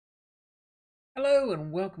Hello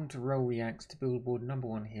and welcome to Roll Reacts to Billboard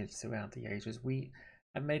 #1 hits throughout the ages. We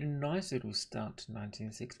have made a nice little start to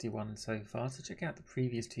 1961 so far, so check out the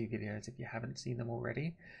previous two videos if you haven't seen them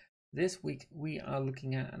already. This week we are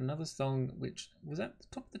looking at another song which was at the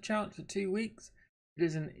top of the chart for 2 weeks. It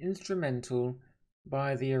is an instrumental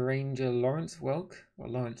by the arranger Lawrence Welk, or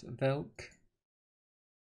Lawrence Welk.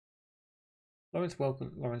 Lawrence Welk or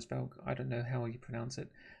Lawrence Welk, I don't know how you pronounce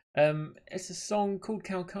it. It's a song called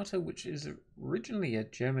Calcutta, which is originally a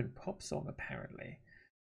German pop song, apparently.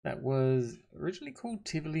 That was originally called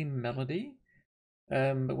Tivoli Melody,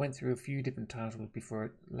 but went through a few different titles before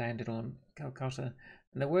it landed on Calcutta.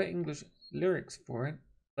 And there were English lyrics for it,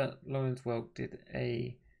 but Lawrence Welk did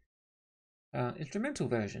a instrumental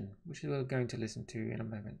version, which we're going to listen to in a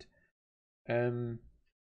moment.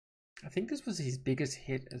 I think this was his biggest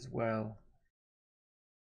hit as well.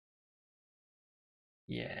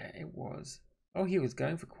 Yeah, it was. Oh, he was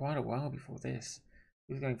going for quite a while before this.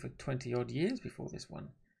 He was going for 20 odd years before this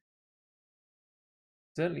one.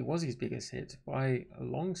 Certainly was his biggest hit by a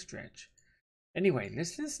long stretch. Anyway,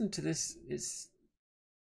 let's listen to this. It's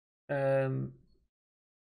 2-week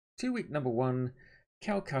 #1,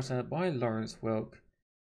 Calcutta by Lawrence Welk.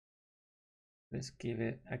 Let's give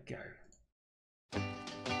it a go.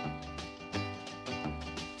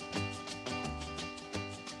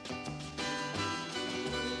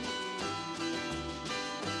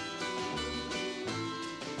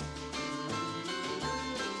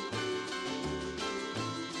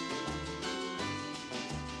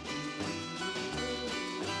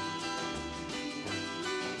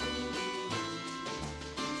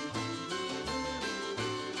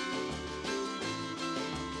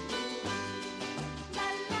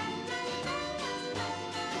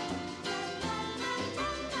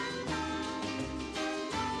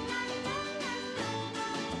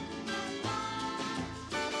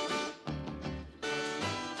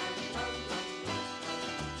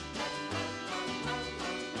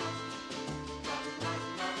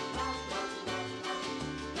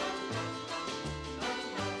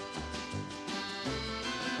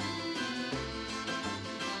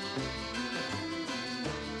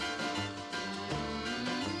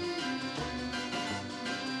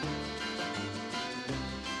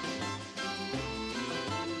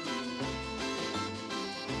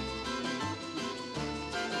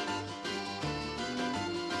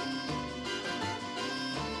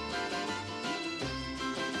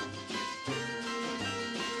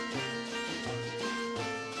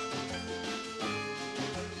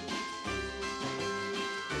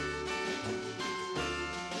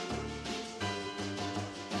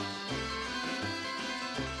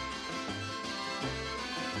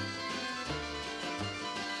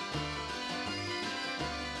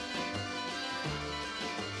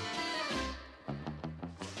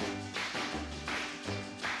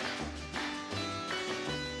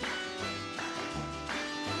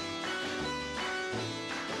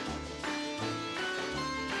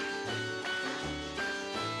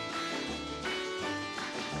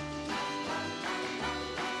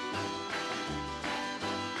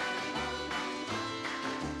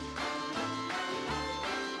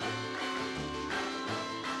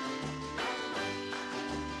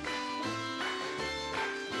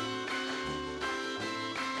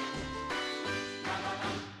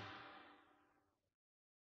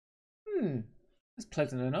 That's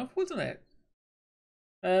pleasant enough, wasn't it?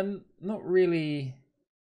 Not really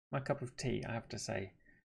my cup of tea, I have to say.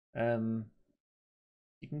 You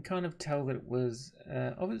can kind of tell that it was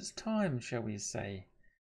of its time, shall we say.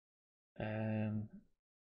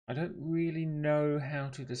 I don't really know how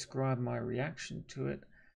to describe my reaction to it,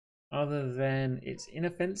 other than its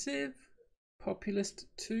inoffensive, populist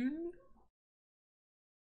tune.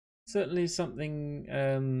 Certainly something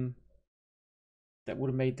that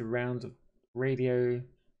would have made the rounds of radio,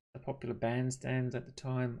 the popular bandstands at the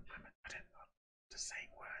time. I don't know, just saying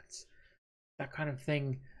words, that kind of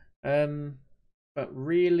thing. But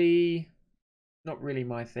really, not really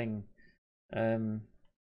my thing. The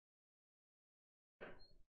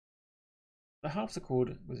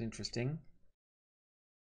harpsichord was interesting.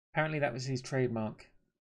 Apparently that was his trademark.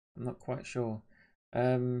 I'm not quite sure.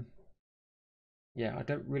 Yeah, I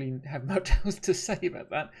don't really have much else to say about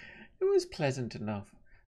that. It was pleasant enough.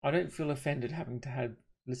 I don't feel offended having to have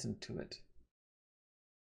listened to it.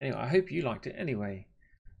 Anyway, I hope you liked it anyway.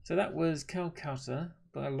 So that was Calcutta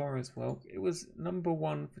by Lawrence Welk. It was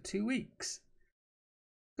 #1 for 2 weeks.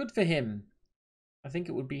 Good for him. I think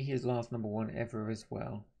it would be his last #1 ever as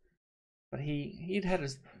well. But he'd had a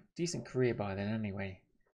decent career by then anyway.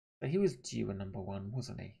 So he was due a #1,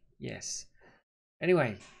 wasn't he? Yes.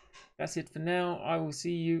 Anyway, that's it for now. I will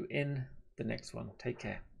see you in the next one. Take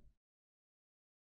care.